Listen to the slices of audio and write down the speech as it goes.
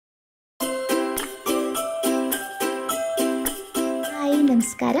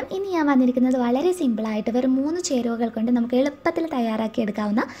നമസ്കാരം. ഇനി ഞാൻ വന്നിരിക്കുന്നത് വളരെ സിമ്പിളായിട്ട് വെറും 3 ചേരുവകൾ കൊണ്ട് നമുക്ക് എളുപ്പത്തിൽ തയ്യാറാക്കി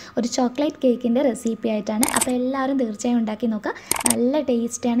എടുക്കാവുന്ന ഒരു ചോക്ലേറ്റ് കേക്കിൻ്റെ റെസിപ്പി ആയിട്ടാണ്. അപ്പോൾ എല്ലാവരും തീർച്ചയായും ഉണ്ടാക്കി നോക്കുക. നല്ല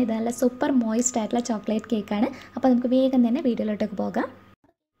ടേസ്റ്റിയാണ്. ഇത് നല്ല സൂപ്പർ മോയിസ്റ്റ് ആയിട്ടുള്ള ചോക്ലേറ്റ് കേക്കാണ്. അപ്പോൾ നമുക്ക് വേഗം തന്നെ വീഡിയോയിലോട്ടേക്ക് പോകാം.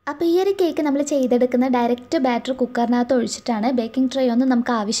 അപ്പോൾ ഈ ഒരു കേക്ക് നമ്മൾ ചെയ്തെടുക്കുന്ന ഡയറക്റ്റ് ബാറ്റർ കുക്കറിനകത്ത് ഒഴിച്ചിട്ടാണ്. ബേക്കിംഗ് ട്രേ ഒന്നും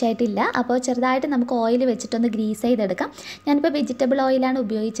നമുക്ക് ആവശ്യമായിട്ടില്ല. അപ്പോൾ ചെറുതായിട്ട് നമുക്ക് ഓയിൽ വെച്ചിട്ടൊന്ന് ഗ്രീസ് ചെയ്തെടുക്കാം. ഞാനിപ്പോൾ വെജിറ്റബിൾ ഓയിലാണ്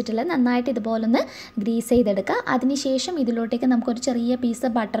ഉപയോഗിച്ചിട്ടുള്ളത്. നന്നായിട്ട് ഇതുപോലൊന്ന് ഗ്രീസ് ചെയ്തെടുക്കുക. അതിനുശേഷം ഇതിലോട്ടേക്ക് നമുക്കൊരു ചെറിയ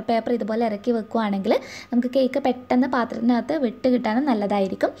പീസ് ബട്ടർ പേപ്പർ ഇതുപോലെ ഇറക്കി വെക്കുകയാണെങ്കിൽ നമുക്ക് കേക്ക് പെട്ടെന്ന് പാത്രത്തിനകത്ത് വിട്ട് കിട്ടാനും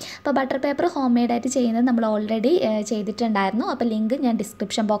നല്ലതായിരിക്കും. അപ്പോൾ ബട്ടർ പേപ്പർ ഹോം മെയ്ഡായിട്ട് ചെയ്യുന്നത് നമ്മൾ ഓൾറെഡി ചെയ്തിട്ടുണ്ടായിരുന്നു. അപ്പോൾ ലിങ്ക് ഞാൻ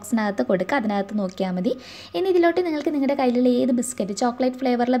ഡിസ്ക്രിപ്ഷൻ ബോക്സിനകത്ത് കൊടുക്കുക, അതിനകത്ത് നോക്കിയാൽ മതി. ഇനി ഇതിലോട്ട് നിങ്ങൾക്ക് നിങ്ങളുടെ കയ്യിലുള്ള ഏത് ബിസ്ക്കറ്റ്, ചോക്ലേറ്റ്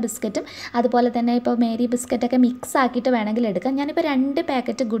ഫ്ലേവറിലെ ബിസ്ക്കറ്റും അതുപോലെ തന്നെ ഇപ്പോൾ മേരി ബിസ്ക്കറ്റൊക്കെ മിക്സ് ആക്കിയിട്ട് വേണമെങ്കിൽ എടുക്കാം. ഞാനിപ്പോൾ 2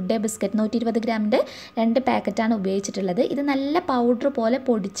 പാക്കറ്റ് ഗുഡ് ഡേ ബിസ്ക്കറ്റ് 120 ഗ്രാമിൻ്റെ 2 പാക്കറ്റാണ് ഉപയോഗിച്ചിട്ടുള്ളത്. ഇത് നല്ല പൗഡർ പോലെ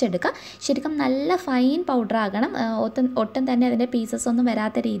പൊടിച്ചെടുക്കുക. ശരിക്കും നല്ല ഫൈൻ പൗഡർ ആകണം. ഒട്ടും തന്നെ അതിൻ്റെ പീസസ് ഒന്നും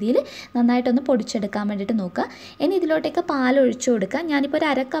വരാത്ത രീതിയിൽ നന്നായിട്ടൊന്ന് പൊടിച്ചെടുക്കാൻ വേണ്ടിയിട്ട് നോക്കുക. ഇനി ഇതിലോട്ടേക്ക് പാൽ ഒഴിച്ചു കൊടുക്കുക. ഞാനിപ്പോൾ ഒരു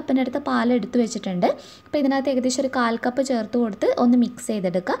 1/2 കപ്പിനടുത്ത് പാൽ എടുത്ത് വെച്ചിട്ടുണ്ട്. അപ്പോൾ ഇതിനകത്ത് ഏകദേശം ഒരു 1/4 കപ്പ് ചേർത്ത് കൊടുത്ത് ഒന്ന് മിക്സ്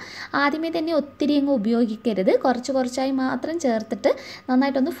ചെയ്തെടുക്കുക. ആദ്യമേ തന്നെ ഒത്തിരി അങ്ങ് ഉപയോഗിക്കരുത്. കുറച്ചായി മാത്രം ചേർത്തിട്ട്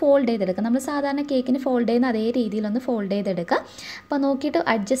നന്നായിട്ടൊന്ന് ഫോൾഡ് ചെയ്തെടുക്കുക. നമ്മൾ സാധാരണ കേക്കിന് ഫോൾഡ് ചെയ്യുന്ന അതേ രീതിയിലൊന്ന് ഫോൾഡ് ചെയ്തെടുക്കുക. അപ്പോൾ നോക്കിയിട്ട്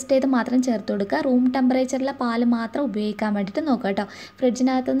അഡ്ജസ്റ്റ് ചെയ്ത് മാത്രം ചേർത്ത് കൊടുക്കുക. റൂം ടെമ്പറേച്ചറിലെ പാൽ മാത്രം ഉപയോഗിക്കാൻ വേണ്ടിയിട്ട് നോക്കുക കേട്ടോ.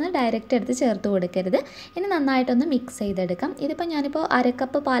 ഫ്രിഡ്ജിനകത്തുനിന്ന് ഡയറക്റ്റ് എടുത്ത് ചേർത്ത് കൊടുക്കരുത്. ഇനി നന്നായിട്ടൊന്ന് മിക്സ് ചെയ്തെടുക്കാം. ഇതിപ്പോൾ ഞാനിപ്പോൾ 1/2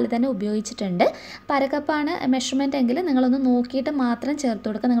 കപ്പ് പാൽ തന്നെ ഉപയോഗിച്ചിട്ടുണ്ട്. അപ്പോൾ 1/2 കപ്പാണ് മെഷർമെൻറ്റ് എങ്കിൽ നിങ്ങളൊന്ന് നോക്കിയിട്ട് മാത്രം ചേർത്ത്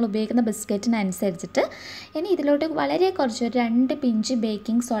കൊടുക്കുക, നിങ്ങൾ ഉപയോഗിക്കുന്ന ബിസ്ക്കറ്റിനനുസരിച്ചിട്ട്. ഇനി ഇതിലോട്ട് വളരെ കുറച്ച് 2 പിഞ്ച്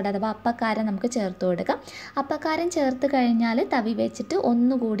ബേക്കിംഗ് സോഡ അഥവാ അപ്പക്കാരം നമുക്ക് ചേർത്ത് കൊടുക്കാം. അപ്പക്കാരം ചേർത്ത് കഴിഞ്ഞാൽ തവി വെച്ചിട്ട്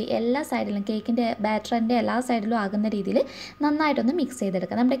ഒന്നുകൂടി എല്ലാ സൈഡിലും കേക്കിൻ്റെ ബാറ്ററിൻ്റെ എല്ലാ സൈഡിലും ആകുന്ന രീതിയിൽ നന്നായിട്ടൊന്ന് മിക്സ്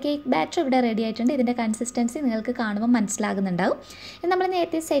ചെയ്തെടുക്കുക. നമ്മുടെ കേക്ക് ബാറ്റർ ഇവിടെ റെഡി ആയിട്ടുണ്ട്. ഇതിൻ്റെ കൺസിസ്റ്റൻസി നിങ്ങൾക്ക് കാണുമ്പോൾ മനസ്സിലാകുന്നുണ്ടാവും. നമ്മൾ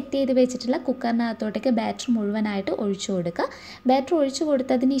നേരത്തെ സെറ്റ് ചെയ്ത് വെച്ചിട്ടുള്ള കുക്കറിനകത്തോട്ടേക്ക് ബാറ്റർ മുഴുവനായിട്ട് ഒഴിച്ചു കൊടുക്കുക. ബാറ്റർ ഒഴിച്ചു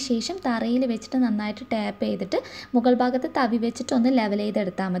കൊടുത്തതിന് ശേഷം തറയിൽ വെച്ചിട്ട് നന്നായിട്ട് ടാപ്പ് ചെയ്തിട്ട് മുകൾ ഭാഗത്ത് തവി വെച്ചിട്ട് ഒന്ന് ലെവൽ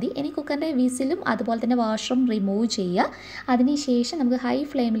ചെയ്തെടുത്താൽ മതി. ഇനി കുക്കറിൻ്റെ വിസിലും അതുപോലെ തന്നെ വാഷറും റിമൂവ് ചെയ്യുക. അതിനുശേഷം നമുക്ക് ഹൈ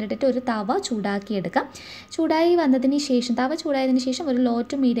ഫ്ലെയിമിലിട്ടിട്ട് ഒരു തവ ചൂടാക്കിയെടുക്കാം. ചൂടായി വന്നതിന് ശേഷം തവ ചൂടായതിന് ശേഷം ഒരു ലോ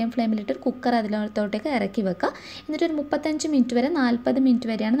ടു മീഡിയം ഫ്ലെയിമിലിട്ട് ഒരു കുക്കർ അതിലോട്ടേക്ക് ഇറക്കി വെക്കുക. എന്നിട്ട് ഒരു 35 മിനിറ്റ് വരെ 40 മിനിറ്റ്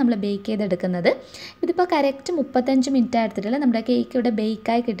വരെയാണ് നമ്മൾ ബേക്ക് ചെയ്തെടുക്കുന്നത്. ഇതിപ്പോൾ കറക്റ്റ് 35 മിനിറ്റ് എടുത്തിട്ടില്ല. നമ്മുടെ കേക്ക് ഇവിടെ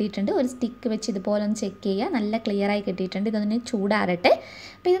ബേക്കായി കിട്ടിയിട്ടുണ്ട്. ഒരു സ്റ്റിക്ക് വെച്ച് ഇതുപോലെ ഒന്ന് ചെക്ക് ചെയ്യുക. നല്ല ക്ലിയറായി കിട്ടിയിട്ടുണ്ട്. ഇതൊന്ന് ചൂടാറട്ടെ.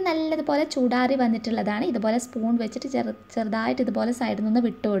 അപ്പോൾ ഇത് നല്ലതുപോലെ ചൂടാറി വന്നിട്ടുള്ളതാണ്. ഇതുപോലെ സ്പൂൺ വെച്ചിട്ട് ചെറുതായിട്ട് ഇതുപോലെ സൈഡിൽ നിന്ന്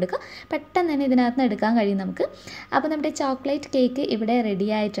വിട്ട് കൊടുക്കുക. പെട്ടെന്ന് തന്നെ ഇതിനകത്ത് നിന്ന് എടുക്കാൻ കഴിയും നമുക്ക്. അപ്പോൾ നമ്മുടെ ചോക്ലേറ്റ് കേക്ക് ഇവിടെ റെഡി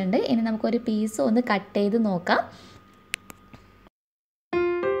ആയിട്ടുണ്ട്. ഇനി നമുക്കൊരു പീസ് ഒന്ന് കട്ട് ചെയ്ത് നോക്കാം.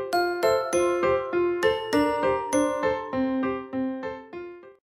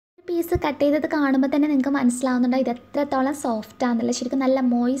 പീസ് കട്ട് ചെയ്തത് കാണുമ്പോൾ തന്നെ നിങ്ങൾക്ക് മനസ്സിലാവുന്നുണ്ടോ ഇത് എത്രത്തോളം സോഫ്റ്റ് ആണെന്നല്ല. ശരിക്കും നല്ല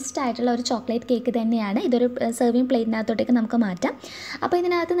മോയിസ്റ്റ് ആയിട്ടുള്ള ഒരു ചോക്ലേറ്റ് കേക്ക് തന്നെയാണ്. ഇതൊരു സെർവിങ് പ്ലേറ്റിനകത്തോട്ടേക്ക് നമുക്ക് മാറ്റാം. അപ്പോൾ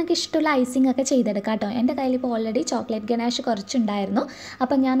ഇതിനകത്ത് നിങ്ങൾക്ക് ഇഷ്ടമുള്ള ഐസിംഗ് ഒക്കെ ചെയ്തെടുക്കാം കേട്ടോ. എൻ്റെ കയ്യിൽ ഇപ്പോൾ ഓൾറെഡി ചോക്ലേറ്റ് ഗനാഷ് കുറച്ചുണ്ടായിരുന്നു.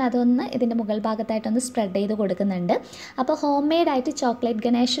 അപ്പോൾ ഞാൻ അതൊന്ന് ഇതിൻ്റെ മുകൾ ഭാഗത്തായിട്ടൊന്ന് സ്പ്രെഡ് ചെയ്ത് കൊടുക്കുന്നുണ്ട്. അപ്പോൾ ഹോം മെയ്ഡായിട്ട് ചോക്ലേറ്റ്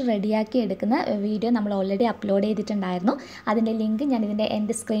ഗനാഷ് റെഡിയാക്കി എടുക്കുന്ന വീഡിയോ നമ്മൾ ഓൾറെഡി അപ്ലോഡ് ചെയ്തിട്ടുണ്ടായിരുന്നു. അതിൻ്റെ ലിങ്ക് ഞാൻ ഇതിൻ്റെ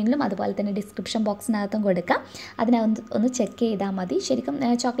എൻ്റെ സ്ക്രീനിലും അതുപോലെ തന്നെ ഡിസ്ക്രിപ്ഷൻ ബോക്സിനകത്തും കൊടുക്കാം. അതിനൊന്ന് ചെക്ക് ചെയ്താൽ മതി. ശരിക്കും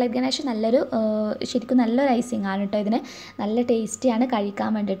ചോക്ലേറ്റ് ഗനാഷ് ശരിക്കും നല്ലൊരു ഐസിംഗ് ആണ് കേട്ടോ. ഇതിന് നല്ല ടേസ്റ്റിയാണ് കഴിക്കാൻ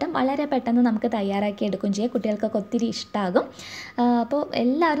വേണ്ടിയിട്ടും. വളരെ പെട്ടെന്ന് നമുക്ക് തയ്യാറാക്കി എടുക്കുകയും ചെയ്യാം. കുട്ടികൾക്കൊക്കെ ഒത്തിരി ഇഷ്ടമാകും. അപ്പോൾ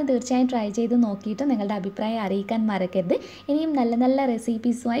എല്ലാവരും തീർച്ചയായും ട്രൈ ചെയ്ത് നോക്കിയിട്ട് നിങ്ങളുടെ അഭിപ്രായം അറിയിക്കാൻ മറക്കരുത്. ഇനിയും നല്ല നല്ല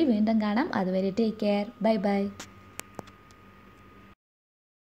റെസിപ്പീസുമായി വീണ്ടും കാണാം. അതുവരെ ടേക്ക് കെയർ. Bye bye.